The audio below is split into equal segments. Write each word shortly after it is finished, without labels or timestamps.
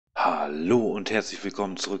Hallo und herzlich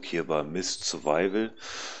willkommen zurück hier bei Mist Survival.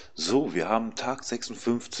 So, wir haben Tag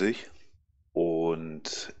 56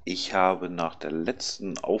 und ich habe nach der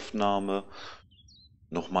letzten Aufnahme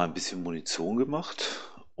noch mal ein bisschen Munition gemacht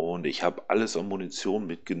und ich habe alles an Munition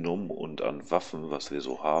mitgenommen und an Waffen, was wir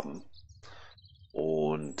so haben.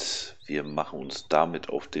 Und wir machen uns damit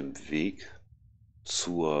auf dem Weg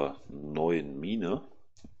zur neuen Mine,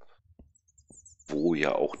 wo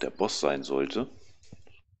ja auch der Boss sein sollte.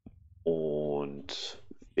 Und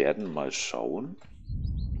werden mal schauen,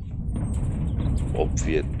 ob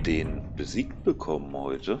wir den besiegt bekommen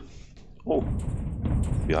heute. Oh,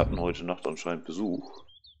 wir hatten heute Nacht anscheinend Besuch.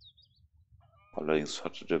 Allerdings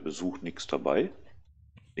hatte der Besuch nichts dabei.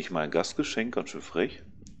 Nicht mal ein Gastgeschenk, ganz schön frech.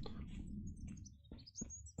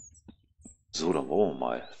 So, dann wollen wir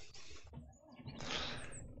mal.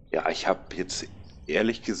 Ja, ich habe jetzt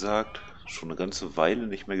ehrlich gesagt schon eine ganze Weile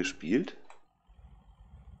nicht mehr gespielt.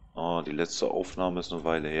 Die letzte Aufnahme ist eine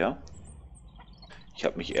Weile her. Ich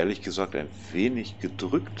habe mich ehrlich gesagt ein wenig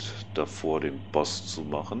gedrückt davor, den Boss zu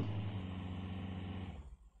machen.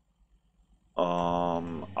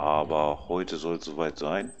 Aber heute soll es soweit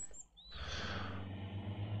sein.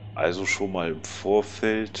 Also schon mal im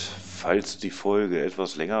Vorfeld, falls die Folge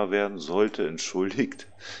etwas länger werden sollte, entschuldigt.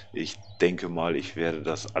 Ich denke mal, ich werde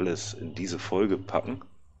das alles in diese Folge packen.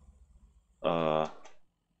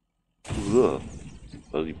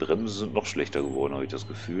 Also die Bremsen sind noch schlechter geworden, habe ich das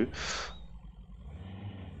Gefühl.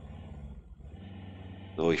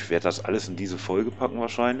 So, ich werde das alles in diese Folge packen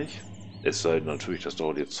wahrscheinlich. Es sei denn natürlich, das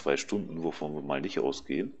dauert jetzt 2 Stunden, wovon wir mal nicht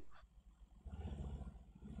ausgehen.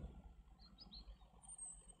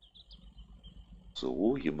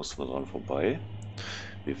 So, hier muss man dran vorbei.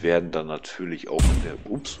 Wir werden dann natürlich auch in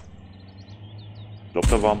der... Ups. Ich glaube,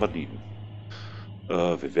 da waren Banditen.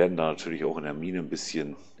 Wir werden da natürlich auch in der Mine ein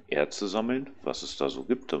bisschen Erze sammeln, was es da so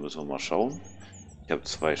gibt. Da müssen wir mal schauen. Ich habe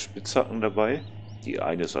 2 Spitzhacken dabei. Die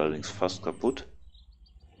eine ist allerdings fast kaputt.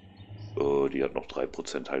 Die hat noch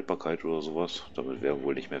 3% Haltbarkeit oder sowas. Damit werden wir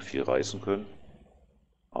wohl nicht mehr viel reißen können.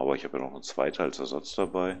 Aber ich habe ja noch eine zweite als Ersatz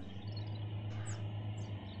dabei.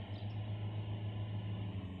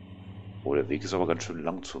 Oh, der Weg ist aber ganz schön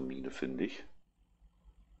lang zur Mine, finde ich.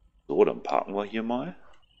 So, dann parken wir hier mal.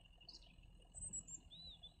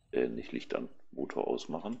 Nicht Licht an, Motor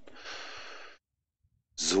ausmachen.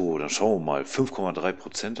 So, dann schauen wir mal.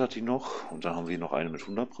 5,3% hat die noch. Und dann haben wir noch eine mit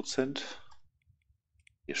 100%.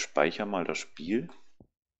 Wir speichern mal das Spiel.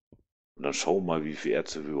 Und dann schauen wir mal, wie viele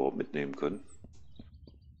Erze wir überhaupt mitnehmen können.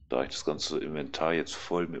 Da ich das ganze Inventar jetzt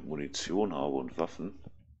voll mit Munition habe und Waffen.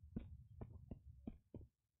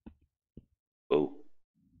 Oh,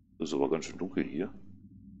 ist aber ganz schön dunkel hier.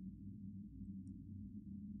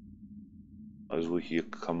 Also hier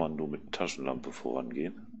kann man nur mit Taschenlampe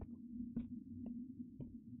vorangehen.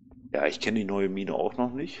 Ja, ich kenne die neue Mine auch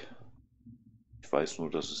noch nicht. Ich weiß nur,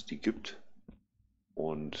 dass es die gibt.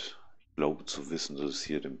 Und ich glaube zu wissen, dass es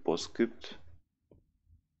hier den Boss gibt.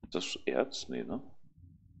 Ist das Erz? Nee, ne?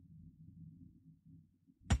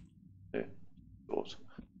 Nee, los.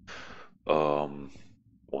 Und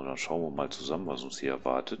dann schauen wir mal zusammen, was uns hier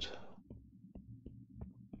erwartet.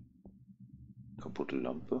 Kaputte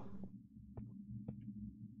Lampe.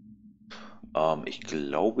 Ich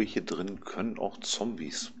glaube, hier drin können auch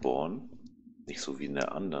Zombies spawnen. Nicht so wie in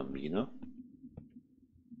der anderen Mine.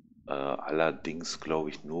 Allerdings glaube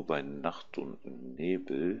ich nur bei Nacht und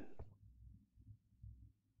Nebel.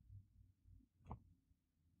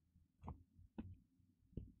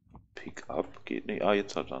 Pickup geht nicht. Ah,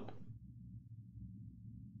 jetzt hat er.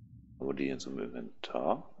 Aber die jetzt im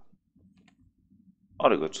Inventar. Ah,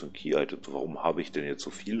 der gehört zum Key-Item. Warum habe ich denn jetzt so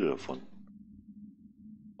viele davon?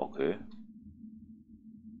 Okay.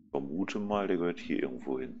 Vermute mal, der gehört hier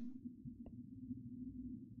irgendwo hin.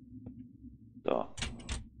 Da.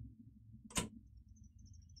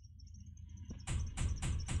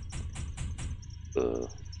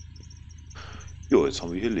 Jo, jetzt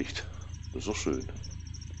haben wir hier Licht. Das ist doch schön.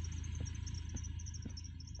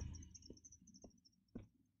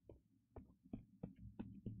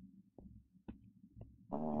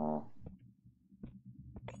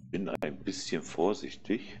 Bin ein bisschen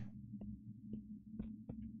vorsichtig.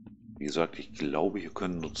 Wie gesagt, ich glaube, hier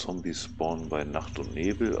können nur Zombies spawnen bei Nacht und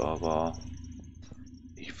Nebel, aber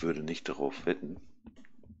ich würde nicht darauf wetten.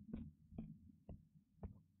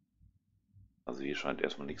 Also hier scheint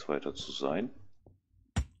erstmal nichts weiter zu sein.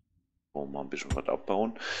 Wollen wir mal ein bisschen was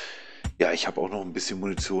abbauen. Ja, ich habe auch noch ein bisschen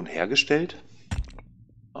Munition hergestellt.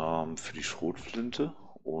 Für die Schrotflinte.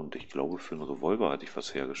 Und ich glaube, für einen Revolver hatte ich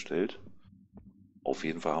was hergestellt. Auf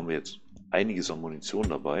jeden Fall haben wir jetzt einiges an Munition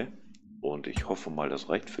dabei. Und ich hoffe mal, das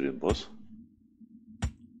reicht für den Boss.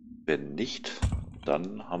 Wenn nicht,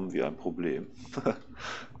 dann haben wir ein Problem.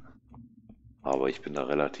 Aber ich bin da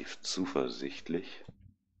relativ zuversichtlich.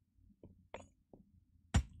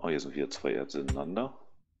 Oh, hier sind wieder zwei Erze ineinander.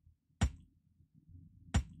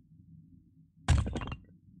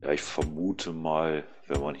 Ja, ich vermute mal,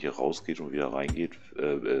 wenn man hier rausgeht und wieder reingeht,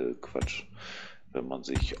 Quatsch. Wenn man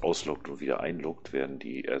sich ausloggt und wieder einloggt, werden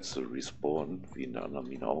die Erze respawnen, wie in der anderen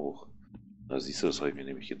Mine auch. Da siehst du, das habe ich mir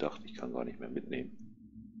nämlich gedacht, ich kann gar nicht mehr mitnehmen.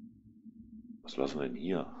 Was lassen wir denn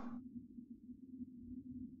hier?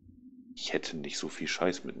 Ich hätte nicht so viel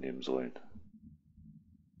Scheiß mitnehmen sollen.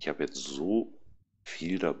 Ich habe jetzt so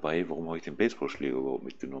viel dabei, warum habe ich den Baseballschläger überhaupt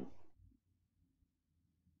mitgenommen?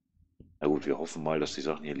 Na gut, wir hoffen mal, dass die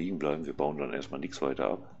Sachen hier liegen bleiben. Wir bauen dann erstmal nichts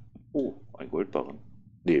weiter ab. Oh, ein Goldbarren.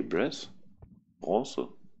 Nee, Brass. Bronze.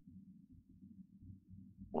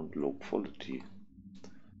 Und Low Quality.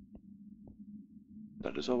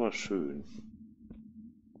 Das ist aber schön.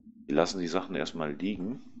 Wir lassen die Sachen erstmal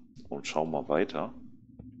liegen und schauen mal weiter.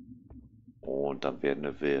 Und dann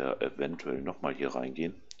werden wir eventuell nochmal hier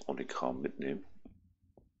reingehen und den Kram mitnehmen.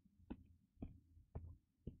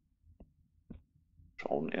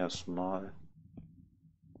 Schauen erstmal.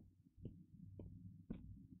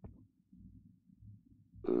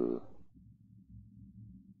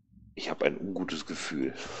 Ich habe ein ungutes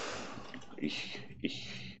Gefühl.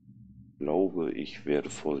 Ich glaube, ich werde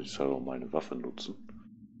vorsichtshalber meine Waffe nutzen.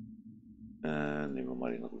 Nehmen wir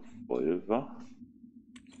mal den Revolver.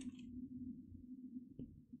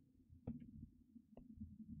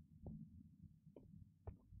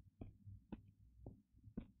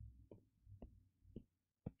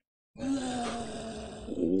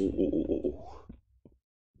 Oh.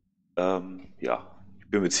 Ja, ich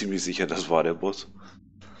bin mir ziemlich sicher, das war der Boss.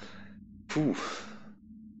 Puh.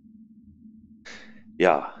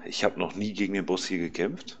 Ja, ich habe noch nie gegen den Boss hier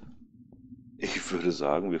gekämpft. Ich würde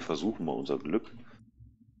sagen, wir versuchen mal unser Glück.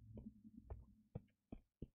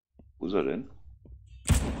 Wo ist er denn?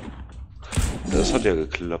 Das hat ja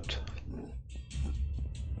geklappt.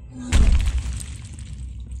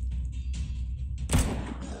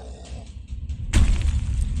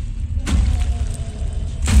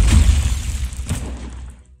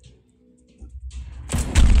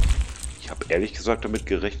 Ich habe ehrlich gesagt damit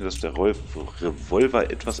gerechnet, dass der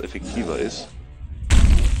Revolver etwas effektiver ist.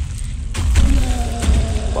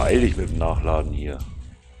 Beeil dich mit dem Nachladen hier.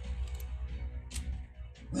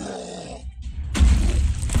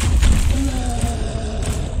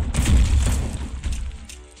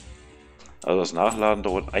 Also das Nachladen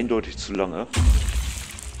dauert eindeutig zu lange.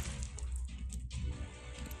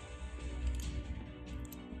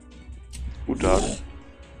 Guten Tag.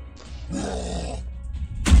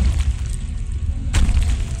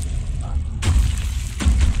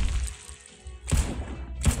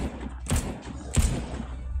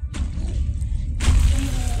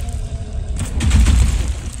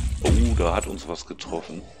 Oh, da hat uns was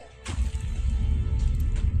getroffen.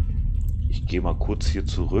 Ich gehe mal kurz hier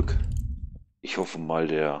zurück. Ich hoffe mal,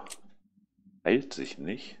 der heilt sich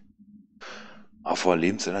nicht. Von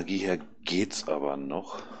Lebensenergie her geht's aber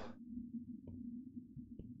noch.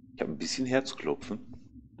 Ich habe ein bisschen Herzklopfen.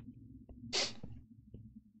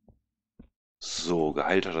 So,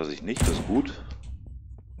 geheilt hat er sich nicht, das ist gut.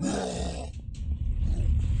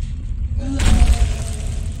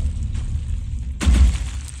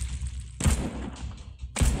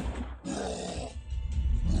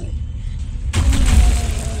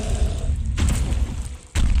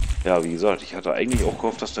 Ja, wie gesagt, ich hatte eigentlich auch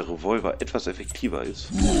gehofft, dass der Revolver etwas effektiver ist.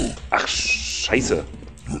 Ach, Scheiße!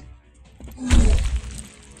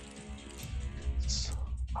 Jetzt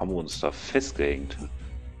haben wir uns da festgehängt.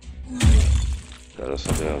 Ja, das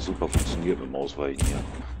hat ja super funktioniert mit dem Ausweichen hier.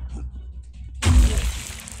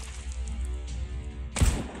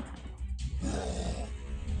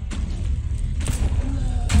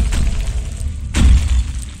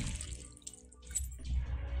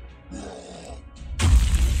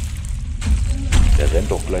 Der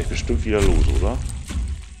rennt doch gleich bestimmt wieder los, oder?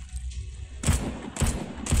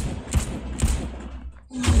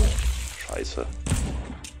 Scheiße.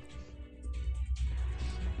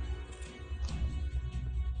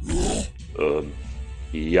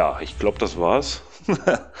 Ja, ich glaube, das war's.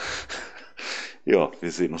 Ja,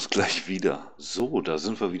 wir sehen uns gleich wieder. So, da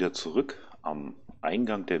sind wir wieder zurück am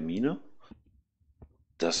Eingang der Mine.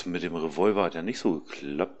 Das mit dem Revolver hat ja nicht so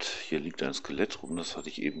geklappt. Hier liegt ein Skelett rum, das hatte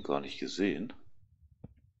ich eben gar nicht gesehen.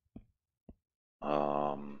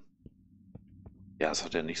 Ja, es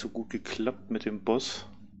hat ja nicht so gut geklappt mit dem Boss.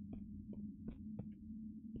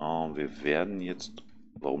 Wir werden jetzt...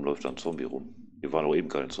 Warum läuft da ein Zombie rum? Hier waren doch eben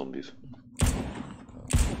keine Zombies.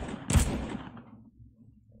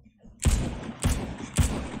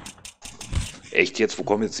 Echt jetzt? Wo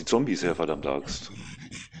kommen jetzt die Zombies her, verdammt Axt?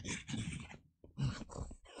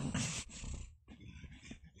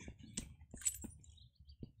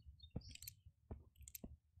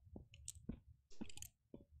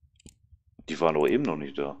 Die waren doch eben noch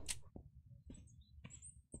nicht da.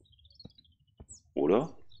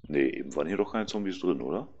 Oder? Nee, eben waren hier doch keine Zombies drin,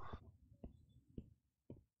 oder?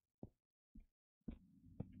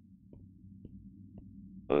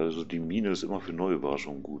 Also die Mine ist immer für neue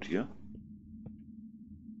Überraschungen gut hier.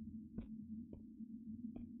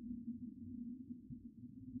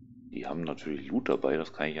 Die haben natürlich Loot dabei,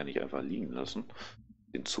 das kann ich ja nicht einfach liegen lassen.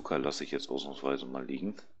 Den Zucker lasse ich jetzt ausnahmsweise mal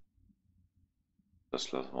liegen.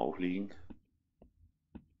 Das lassen wir auch liegen.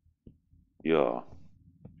 Ja.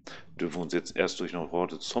 Dürfen wir uns jetzt erst durch eine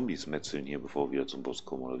Horde Zombies metzeln hier, bevor wir wieder zum Boss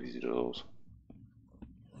kommen, oder wie sieht das aus?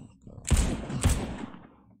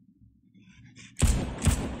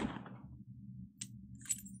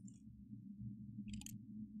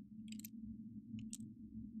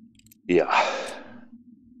 Ja.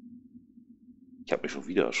 Ich habe mich schon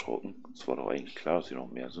wieder erschrocken. Es war doch eigentlich klar, dass hier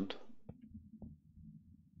noch mehr sind.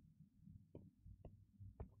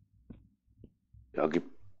 Ja,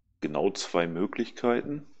 gibt genau zwei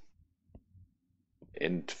Möglichkeiten.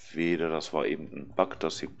 Entweder das war eben ein Bug,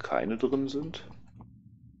 dass hier keine drin sind.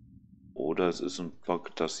 Oder es ist ein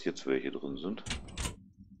Bug, dass jetzt welche drin sind.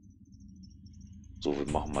 So,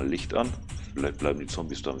 wir machen mal Licht an. Vielleicht bleiben die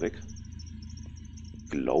Zombies dann weg.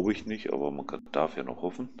 Glaube ich nicht, aber man darf ja noch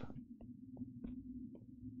hoffen.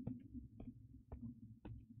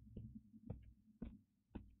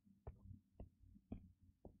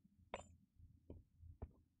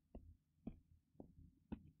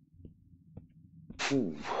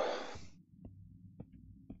 Puh.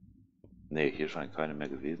 Ne, hier scheint keine mehr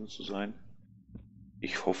gewesen zu sein.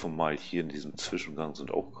 Ich hoffe mal, hier in diesem Zwischengang sind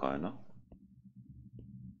auch keine.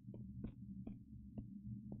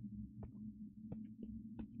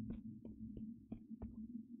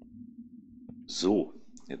 So,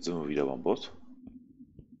 jetzt sind wir wieder beim Boss.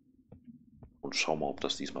 Und schauen mal, ob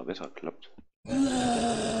das diesmal besser klappt.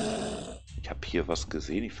 Ich habe hier was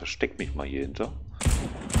gesehen. Ich verstecke mich mal hier hinter.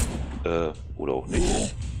 Oder auch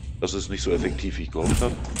nicht. Das ist nicht so effektiv, wie ich gehofft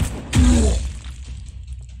habe.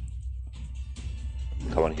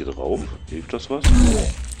 Kann man hier drauf? Hilft das was?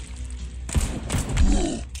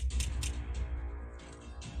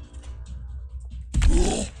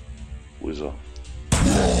 Wo ist er?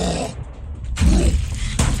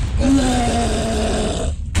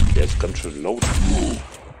 Der ist ganz schön laut.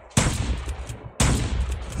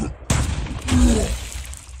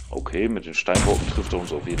 Okay, mit den Steinbrocken trifft er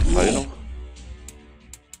uns auf jeden Fall noch.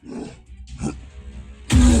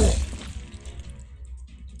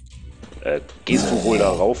 Gehst du wohl da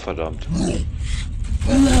rauf, verdammt?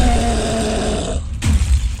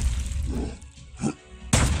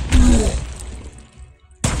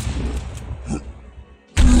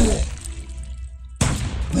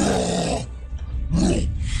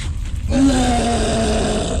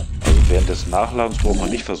 Also während des Nachladens braucht man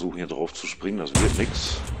nicht versuchen, hier drauf zu springen, das wird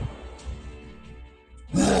nichts.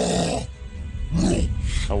 Na,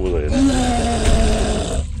 wo ist er jetzt?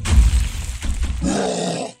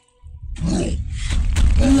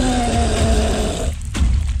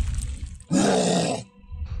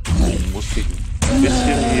 Muss ich ein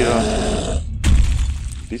bisschen hier ein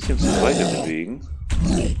bisschen zur Seite bewegen.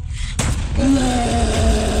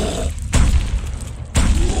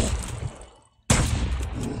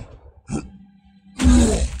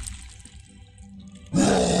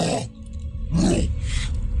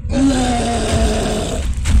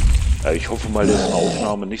 Ich hoffe mal, dass eine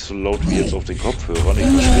Aufnahme nicht so laut wie jetzt auf den Kopfhörern. Ich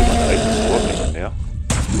verstehe mein eigenes Wort nicht mehr.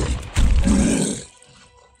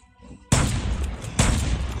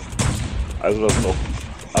 Also da sind auch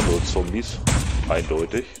andere Zombies,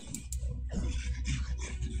 eindeutig.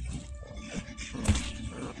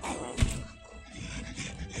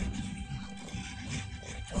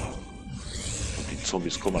 Und die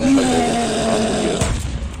Zombies kommen anscheinend auch an hier.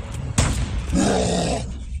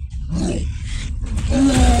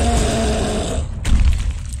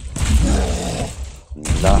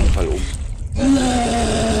 Na, fall um.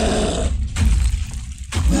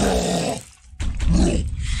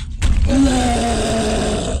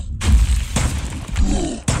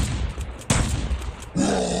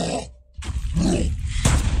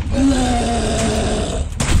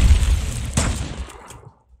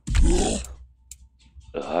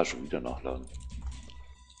 Ah, schon wieder nachladen.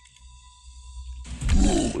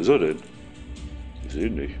 Wo ist er denn? Ich sehe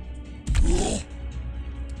ihn nicht.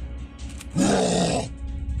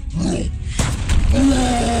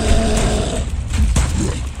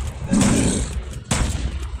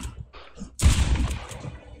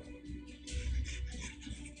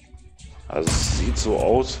 Also es sieht so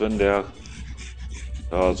aus, wenn der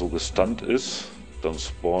da so gestunt ist, dann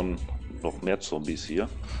spawnen noch mehr Zombies hier.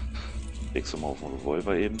 Wechsel mal auf den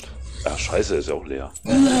Revolver eben. Ach scheiße, ist ja auch leer.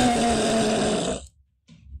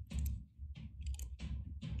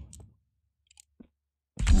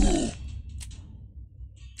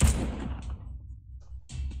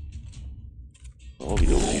 So,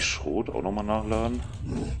 wieder auf die Schrot auch nochmal nachladen.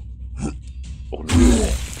 Oh nö.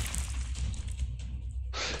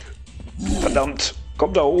 Verdammt,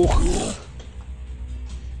 komm da hoch.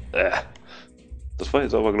 Das war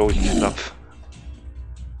jetzt aber, glaube ich, knapp.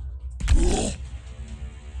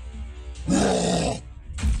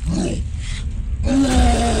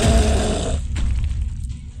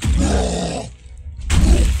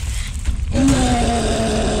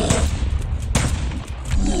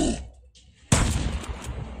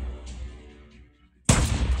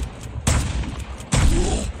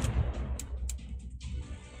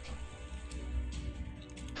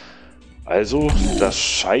 Also, das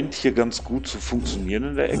scheint hier ganz gut zu funktionieren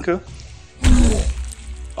in der Ecke.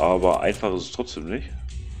 Aber einfach ist es trotzdem nicht.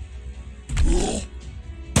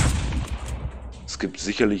 Es gibt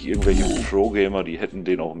sicherlich irgendwelche Pro-Gamer, die hätten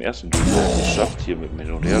den auch im ersten Durchlauf geschafft, hier mit dem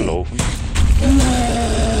Hin- und Herlaufen.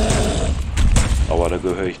 Aber da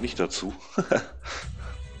gehöre ich nicht dazu.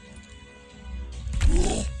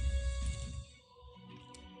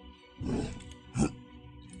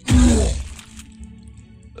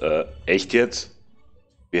 Echt jetzt?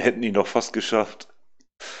 Wir hätten ihn doch fast geschafft.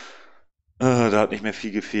 Da hat nicht mehr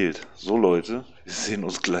viel gefehlt. So Leute, wir sehen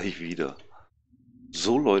uns gleich wieder.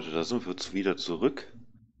 So Leute, da sind wir wieder zurück.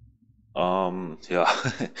 Ja,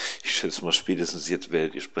 ich schätze mal spätestens jetzt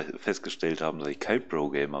werdet ihr festgestellt haben, dass ich kein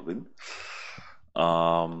Pro-Gamer bin.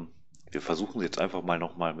 Wir versuchen jetzt einfach mal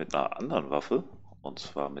nochmal mit einer anderen Waffe. Und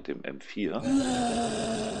zwar mit dem M4.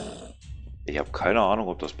 Ich habe keine Ahnung,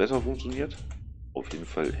 ob das besser funktioniert. Auf jeden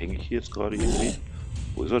Fall hänge ich hier jetzt gerade irgendwie.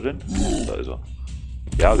 Wo ist er denn? Da ist er.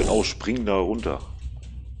 Ja genau, springen da runter.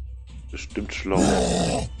 Bestimmt schlau.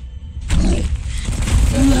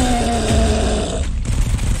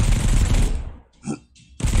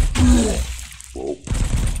 Wow.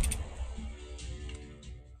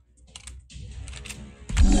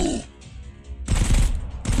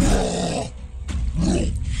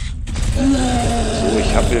 So,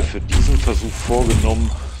 ich habe mir für diesen Versuch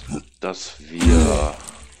vorgenommen, dass wir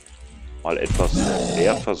mal etwas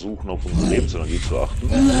mehr versuchen, auf unsere Lebensenergie zu achten.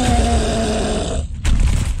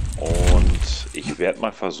 Und ich werde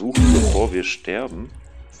mal versuchen, bevor wir sterben,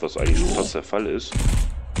 was eigentlich schon fast der Fall ist,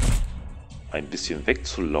 ein bisschen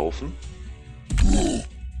wegzulaufen.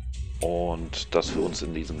 Und dass wir uns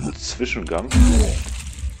in diesem Zwischengang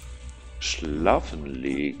schlafen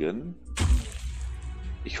legen.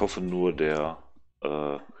 Ich hoffe nur, der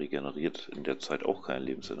regeneriert in der Zeit auch keine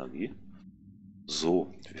Lebensenergie.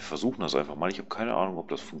 So, wir versuchen das einfach mal. Ich habe keine Ahnung, ob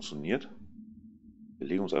das funktioniert. Wir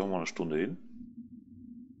legen uns einfach mal eine Stunde hin.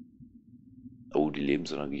 Oh, die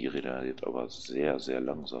Lebensenergie regeneriert aber sehr, sehr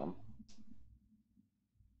langsam.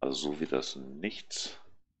 Also so wird das nichts.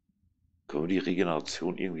 Können wir die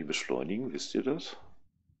Regeneration irgendwie beschleunigen? Wisst ihr das?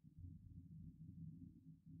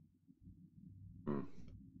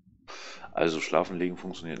 Also schlafen legen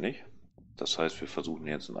funktioniert nicht. Das heißt, wir versuchen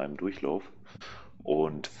jetzt in einem Durchlauf.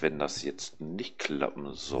 Und wenn das jetzt nicht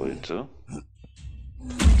klappen sollte,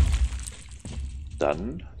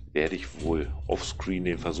 dann werde ich wohl offscreen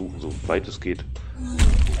den versuchen, so weit es geht,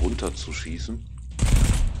 runterzuschießen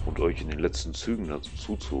und euch in den letzten Zügen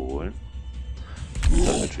dazu zu holen,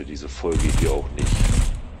 damit wir diese Folge hier auch nicht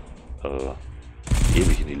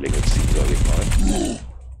ewig in die Länge ziehen, sage ich mal.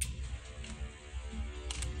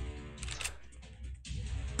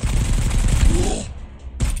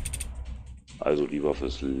 Also die Waffe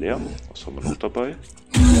ist leer. Was haben wir noch dabei?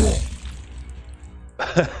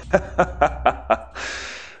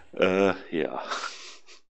 Ja.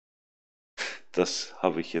 Das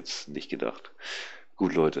habe ich jetzt nicht gedacht.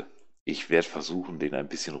 Gut, Leute. Ich werde versuchen, den ein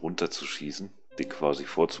bisschen runterzuschießen, den quasi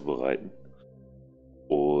vorzubereiten.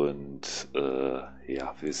 Und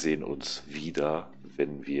ja, wir sehen uns wieder,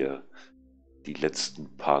 wenn wir die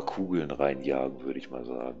letzten paar Kugeln reinjagen, würde ich mal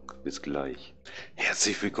sagen. Bis gleich.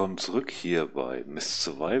 Herzlich willkommen zurück hier bei Mist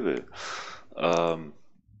Survival.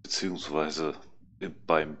 Beziehungsweise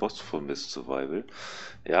beim Boss von Mist Survival.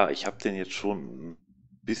 Ja, ich habe den jetzt schon ein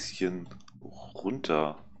bisschen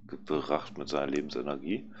runtergebracht mit seiner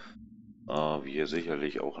Lebensenergie. Wie ihr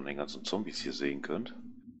sicherlich auch an den ganzen Zombies hier sehen könnt.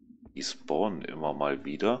 Die spawnen immer mal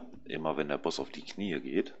wieder, immer wenn der Boss auf die Knie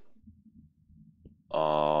geht.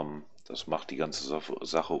 Das macht die ganze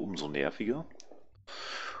Sache umso nerviger.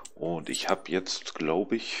 Und ich habe jetzt,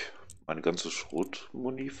 glaube ich, meine ganze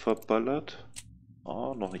Schrotmuni verballert.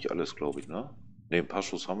 Ah, noch nicht alles, glaube ich, ne? Ne, ein paar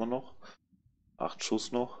Schuss haben wir noch. 8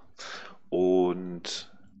 Schuss noch.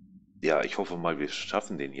 Und ja, ich hoffe mal, wir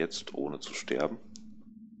schaffen den jetzt, ohne zu sterben.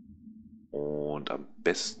 Und am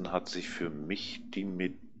besten hat sich für mich die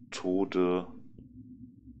Methode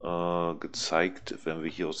gezeigt, wenn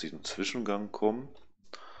wir hier aus diesem Zwischengang kommen.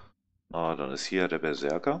 Dann ist hier der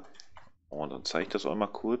Berserker. Und dann zeige ich das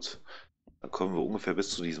einmal kurz. Dann können wir ungefähr bis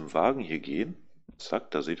zu diesem Wagen hier gehen. Zack,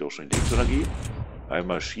 da seht ihr auch schon die Lebensenergie.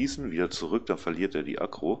 Einmal schießen, wieder zurück, dann verliert er die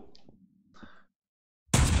Aggro.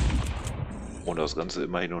 Und das Ganze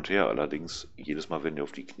immer hin und her. Allerdings, jedes Mal, wenn ihr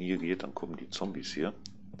auf die Knie geht, dann kommen die Zombies hier.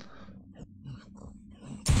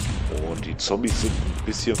 Und die Zombies sind ein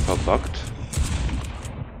bisschen verbuggt.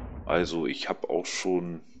 Also ich habe auch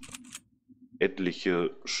schon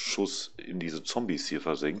etliche Schuss in diese Zombies hier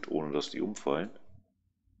versenkt, ohne dass die umfallen.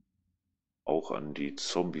 Auch an die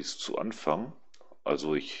Zombies zu Anfang.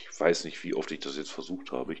 Also ich weiß nicht, wie oft ich das jetzt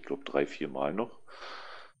versucht habe. Ich glaube 3, 4 Mal noch.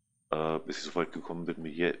 Bis ich so weit gekommen bin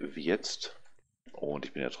wie jetzt. Und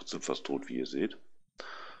ich bin ja trotzdem fast tot, wie ihr seht.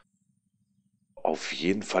 Auf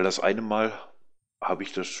jeden Fall das eine Mal habe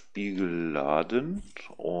ich das Spiel geladen.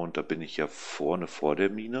 Und da bin ich ja vorne vor der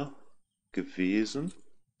Mine gewesen.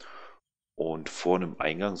 Und vorne im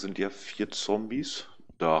Eingang sind ja 4 Zombies.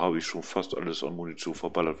 Da habe ich schon fast alles an Munition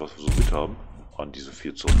verballert, was wir so mit haben. An diese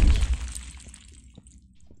 4 Zombies.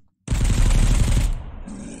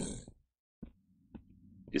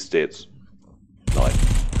 Ist der jetzt? Nein,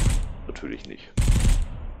 natürlich nicht.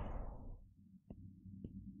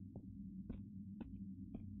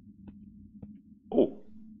 Oh,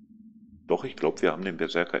 doch, ich glaube, wir haben den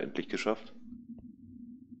Berserker endlich geschafft.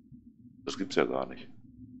 Das gibt's ja gar nicht.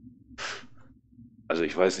 Also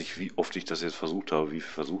ich weiß nicht, wie oft ich das jetzt versucht habe, wie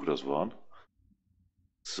viele Versuche das waren.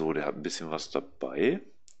 So, der hat ein bisschen was dabei.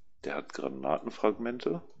 Der hat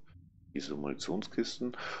Granatenfragmente, diese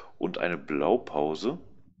Munitionskisten und eine Blaupause,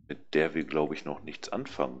 mit der wir, glaube ich, noch nichts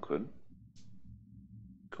anfangen können.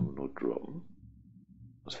 Können wir nur droppen.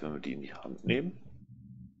 Was, wenn wir die in die Hand nehmen?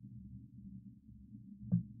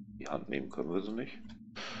 Die Hand nehmen können wir sie nicht.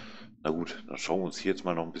 Na gut, dann schauen wir uns hier jetzt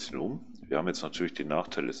mal noch ein bisschen um. Wir haben jetzt natürlich den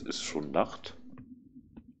Nachteil, es ist schon Nacht.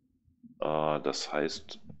 Das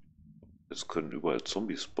heißt, es können überall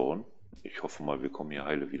Zombies spawnen. Ich hoffe mal, wir kommen hier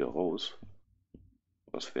heile wieder raus.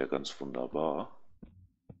 Das wäre ganz wunderbar.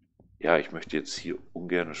 Ja, ich möchte jetzt hier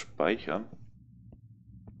ungern speichern.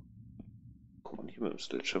 Kommt man hier mit dem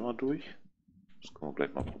Sledgehammer durch? Das können wir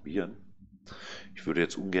gleich mal probieren. Ich würde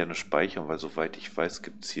jetzt ungern speichern, weil soweit ich weiß,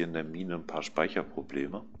 gibt es hier in der Mine ein paar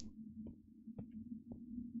Speicherprobleme.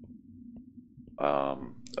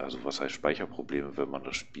 Also was heißt Speicherprobleme? Wenn man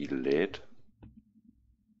das Spiel lädt,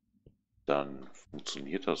 dann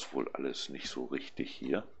funktioniert das wohl alles nicht so richtig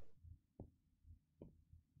hier.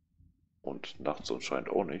 Und nachts anscheinend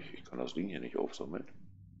auch nicht. Ich kann das Ding hier nicht aufsammeln.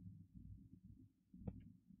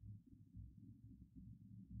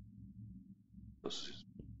 Das ist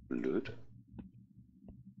blöd.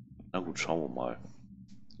 Na gut, schauen wir mal.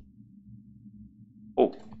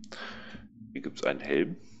 Oh, hier gibt es einen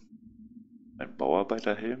Helm. Ein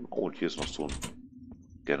Bauarbeiterhelm. Oh, und hier ist noch so ein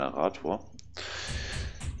Generator.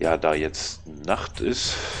 Ja, da jetzt Nacht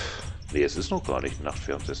ist... Ne, es ist noch gar nicht Nacht.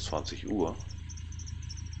 Wir haben jetzt 20 Uhr.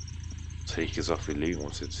 Jetzt hätte ich gesagt, wir legen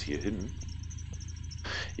uns jetzt hier hin.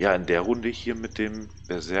 Ja, in der Runde hier mit dem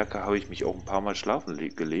Berserker habe ich mich auch ein paar Mal schlafen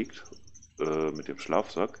gelegt. Mit dem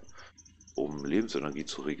Schlafsack, um Lebensenergie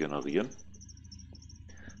zu regenerieren.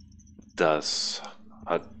 Das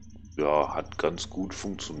hat ganz gut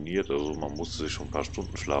funktioniert. Also man musste sich schon ein paar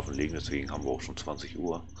Stunden schlafen legen, deswegen haben wir auch schon 20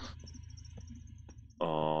 Uhr.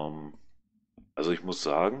 Also ich muss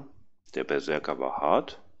sagen, der Berserker war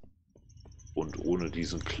hart. Und ohne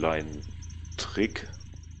diesen kleinen Trick,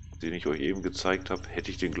 den ich euch eben gezeigt habe, hätte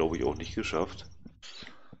ich den, glaube ich, auch nicht geschafft.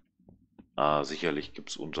 Sicherlich gibt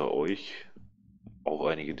es unter euch auch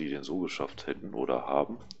einige, die den so geschafft hätten oder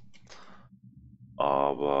haben.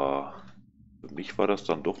 Aber für mich war das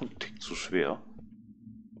dann doch ein Tick zu schwer.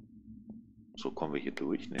 So kommen wir hier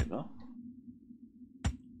durch, ne?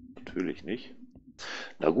 Natürlich nicht.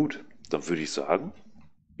 Na gut, dann würde ich sagen,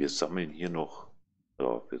 wir sammeln hier noch,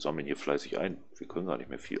 ja, wir sammeln hier fleißig ein. Wir können gar nicht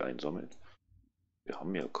mehr viel einsammeln. Wir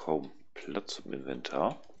haben ja kaum Platz im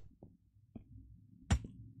Inventar.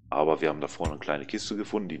 Aber wir haben da vorne eine kleine Kiste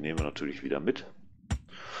gefunden, die nehmen wir natürlich wieder mit.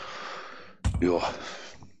 Ja.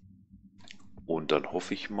 Und dann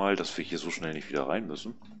hoffe ich mal, dass wir hier so schnell nicht wieder rein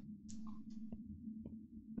müssen.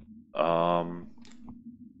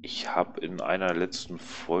 Ich habe in einer der letzten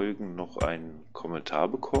Folgen noch einen Kommentar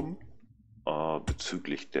bekommen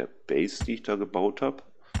bezüglich der Base, die ich da gebaut habe.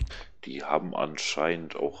 die haben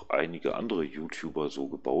anscheinend auch einige andere YouTuber so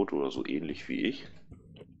gebaut oder so ähnlich wie ich.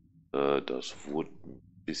 Das wurde ein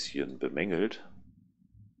bisschen bemängelt,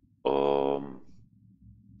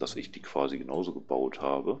 dass ich die quasi genauso gebaut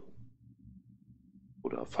habe.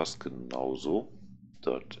 Oder fast genauso.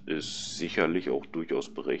 Das ist sicherlich auch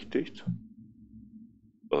durchaus berechtigt.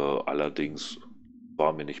 Allerdings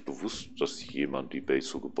war mir nicht bewusst, dass jemand die Base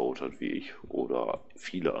so gebaut hat wie ich oder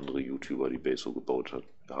viele andere YouTuber die Base so gebaut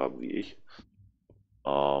haben wie ich.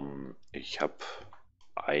 Ich habe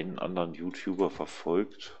einen anderen YouTuber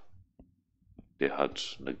verfolgt, der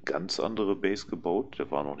hat eine ganz andere Base gebaut. Der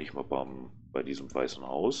war noch nicht mal bei diesem Weißen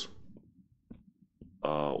Haus.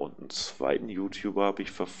 Und einen zweiten YouTuber habe ich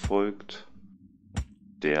verfolgt,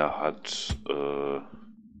 der hat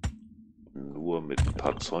nur mit ein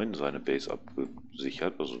paar Zäunen seine Base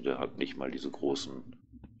abgesichert. Also der hat nicht mal diese großen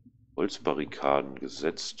Holzbarrikaden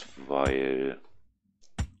gesetzt, weil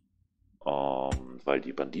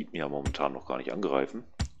die Banditen ja momentan noch gar nicht angreifen.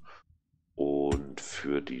 Und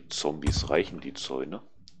für die Zombies reichen die Zäune.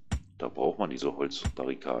 Da braucht man diese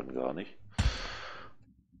Holzbarrikaden gar nicht.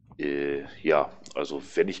 Ja, also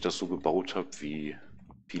wenn ich das so gebaut habe wie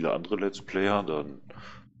viele andere Let's Player, dann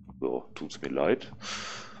ja, tut es mir leid.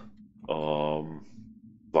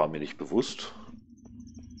 War mir nicht bewusst.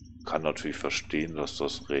 Kann natürlich verstehen, dass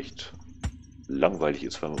das recht langweilig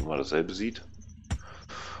ist, wenn man immer dasselbe sieht.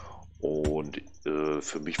 Und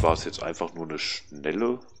für mich war es jetzt einfach nur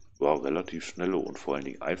war relativ schnelle und vor allen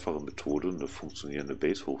Dingen einfache Methode, eine funktionierende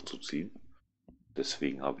Base hochzuziehen.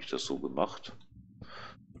 Deswegen habe ich das so gemacht.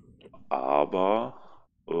 Aber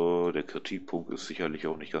der Kritikpunkt ist sicherlich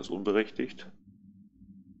auch nicht ganz unberechtigt.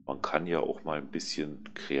 Man kann ja auch mal ein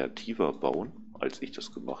bisschen kreativer bauen, als ich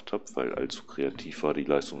das gemacht habe, weil allzu kreativ war die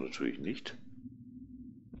Leistung natürlich nicht.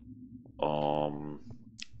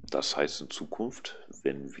 Das heißt in Zukunft,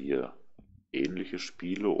 wenn wir ähnliche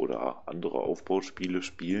Spiele oder andere Aufbauspiele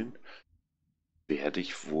spielen, werde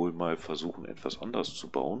ich wohl mal versuchen, etwas anders zu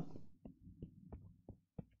bauen.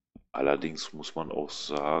 Allerdings muss man auch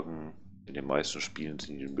sagen, in den meisten Spielen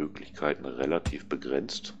sind die Möglichkeiten relativ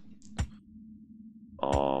begrenzt.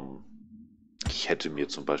 Ich hätte mir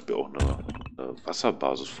zum Beispiel auch eine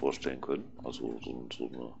Wasserbasis vorstellen können, also so ein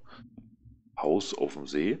Haus auf dem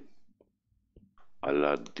See.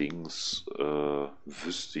 Allerdings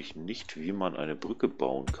wüsste ich nicht, wie man eine Brücke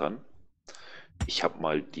bauen kann. Ich habe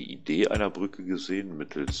mal die Idee einer Brücke gesehen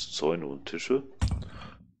mittels Zäune und Tische.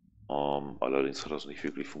 Allerdings hat das nicht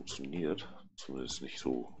wirklich funktioniert. Zumindest nicht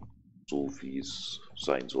so wie es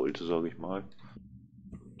sein sollte, sage ich mal.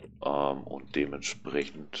 Und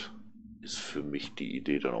dementsprechend ist für mich die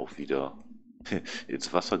Idee dann auch wieder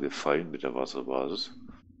ins Wasser gefallen mit der Wasserbasis.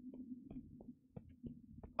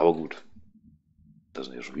 Aber gut, da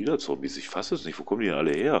sind ja schon wieder Zombies. Ich fasse es nicht. Wo kommen die denn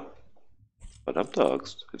alle her? Verdammte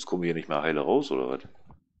Axt. Jetzt kommen wir hier nicht mehr heile raus, oder was?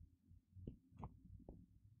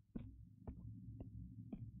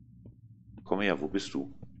 Komm her, wo bist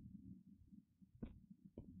du?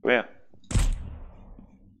 Komm her.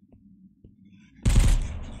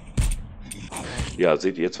 Ja,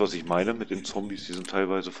 seht ihr jetzt, was ich meine mit den Zombies? Die sind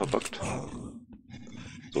teilweise verbuggt.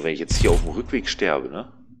 So, wenn ich jetzt hier auf dem Rückweg sterbe,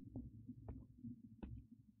 ne?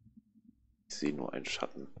 Ich sehe nur einen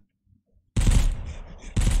Schatten.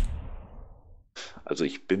 Also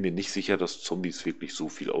ich bin mir nicht sicher, dass Zombies wirklich so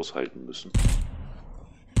viel aushalten müssen.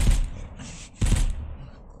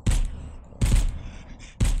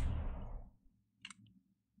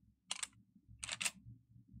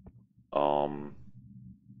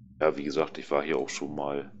 Ja, wie gesagt, ich war hier auch schon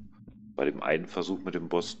mal bei dem einen Versuch mit dem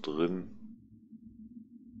Boss drin.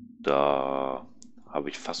 Da habe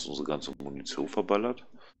ich fast unsere ganze Munition verballert.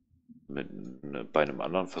 Bei einem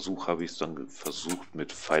anderen Versuch habe ich es dann versucht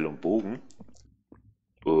mit Pfeil und Bogen.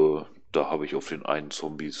 Da habe ich auf den einen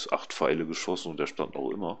Zombies 8 Pfeile geschossen und der stand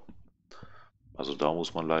noch immer. Also da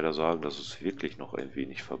muss man leider sagen, das ist wirklich noch ein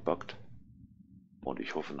wenig verbuggt. Und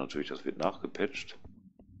ich hoffe natürlich, das wird nachgepatcht.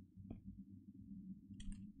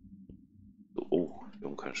 So, oh, wir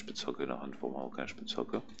haben keine Spitzhacke in der Hand. Warum haben wir keine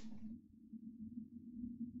Spitzhacke?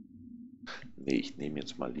 Nee, ich nehme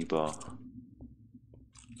jetzt mal lieber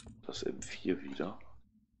das M4 wieder.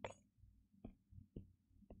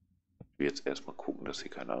 Ich will jetzt erstmal gucken, dass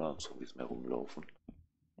hier keine anderen Zombies mehr rumlaufen.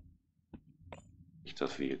 Nicht,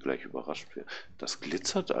 dass wir hier gleich überrascht werden. Das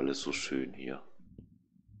glitzert alles so schön hier.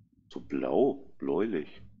 So blau,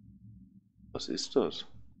 bläulich. Was ist das?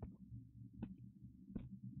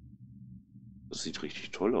 Das sieht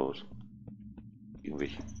richtig toll aus.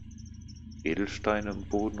 Irgendwelche Edelsteine im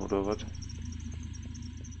Boden oder was?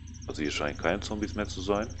 Also hier scheinen keine Zombies mehr zu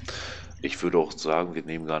sein. Ich würde auch sagen, wir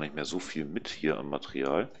nehmen gar nicht mehr so viel mit hier am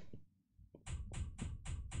Material.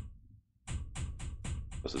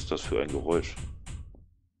 Was ist das für ein Geräusch?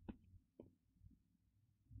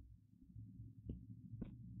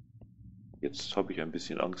 Jetzt habe ich ein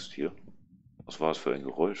bisschen Angst hier. Was war es für ein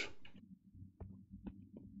Geräusch?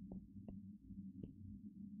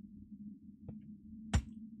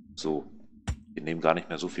 So, wir nehmen gar nicht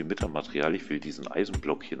mehr so viel mit am Material. Ich will diesen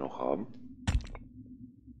Eisenblock hier noch haben.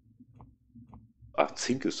 Ach,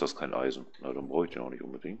 Zink ist das, kein Eisen. Na, dann brauche ich den auch nicht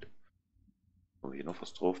unbedingt. Können wir hier noch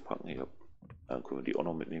was draufpacken? Ja. Dann können wir die auch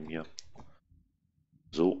noch mitnehmen hier.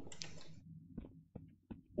 So.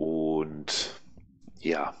 Und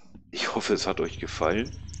ja, ich hoffe, es hat euch gefallen.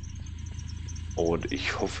 Und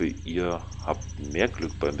ich hoffe, ihr habt mehr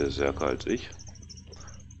Glück beim Berserker als ich.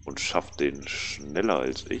 Und schafft den schneller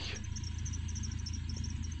als ich.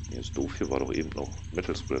 Hier ist doof, hier war doch eben noch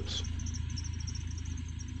Metal Scraps.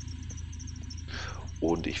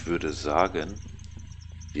 Und ich würde sagen,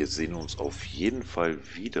 wir sehen uns auf jeden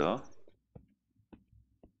Fall wieder.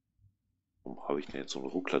 Warum habe ich denn jetzt so einen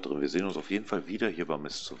Ruckler drin? Wir sehen uns auf jeden Fall wieder hier bei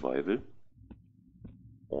Mist Survival.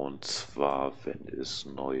 Und zwar, wenn es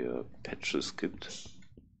neue Patches gibt.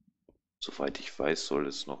 Soweit ich weiß, soll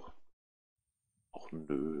es noch... Ach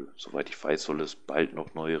nö, soweit ich weiß, soll es bald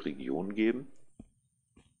noch neue Regionen geben.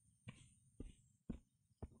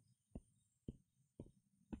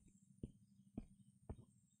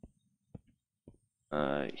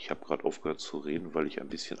 Ich habe gerade aufgehört zu reden, weil ich ein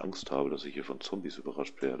bisschen Angst habe, dass ich hier von Zombies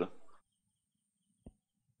überrascht werde.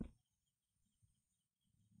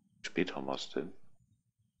 Wie spät haben wir es denn?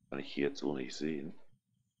 Kann ich hier jetzt so nicht sehen.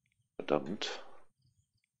 Verdammt.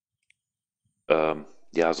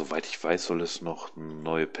 Ja, soweit ich weiß, soll es noch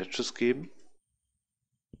neue Patches geben.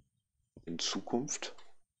 In Zukunft.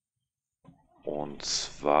 Und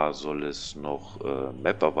zwar soll es noch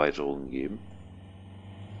Map-Erweiterungen geben.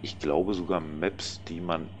 Ich glaube sogar Maps, die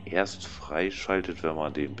man erst freischaltet, wenn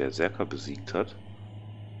man den Berserker besiegt hat.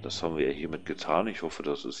 Das haben wir ja hiermit getan. Ich hoffe,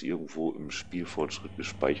 das ist irgendwo im Spielfortschritt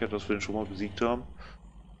gespeichert, dass wir den schon mal besiegt haben.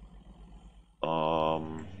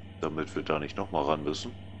 Damit wir da nicht nochmal ran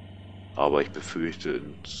müssen. Aber ich befürchte,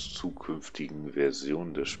 in zukünftigen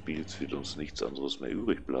Versionen des Spiels wird uns nichts anderes mehr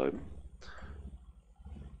übrig bleiben.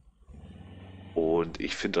 Und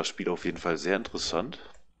ich finde das Spiel auf jeden Fall sehr interessant.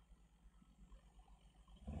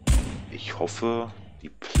 Ich hoffe, die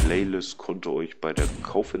Playlist konnte euch bei der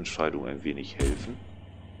Kaufentscheidung ein wenig helfen.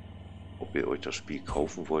 Ob ihr euch das Spiel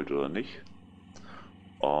kaufen wollt oder nicht.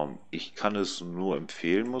 Ich kann es nur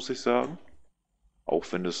empfehlen, muss ich sagen. Auch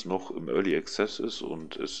wenn es noch im Early Access ist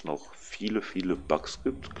und es noch viele, viele Bugs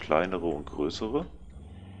gibt, kleinere und größere.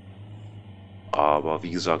 Aber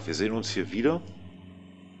wie gesagt, wir sehen uns hier wieder,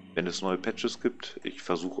 wenn es neue Patches gibt. Ich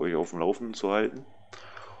versuche euch auf dem Laufenden zu halten.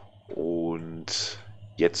 Und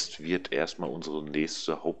jetzt wird erstmal unsere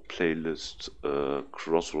nächste Hauptplaylist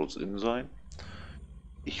Crossroads In sein.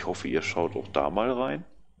 Ich hoffe, ihr schaut auch da mal rein.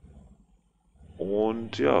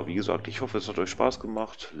 Und ja, wie gesagt, ich hoffe, es hat euch Spaß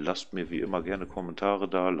gemacht. Lasst mir wie immer gerne Kommentare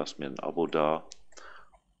da, lasst mir ein Abo da.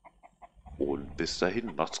 Und bis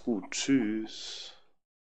dahin, macht's gut. Tschüss.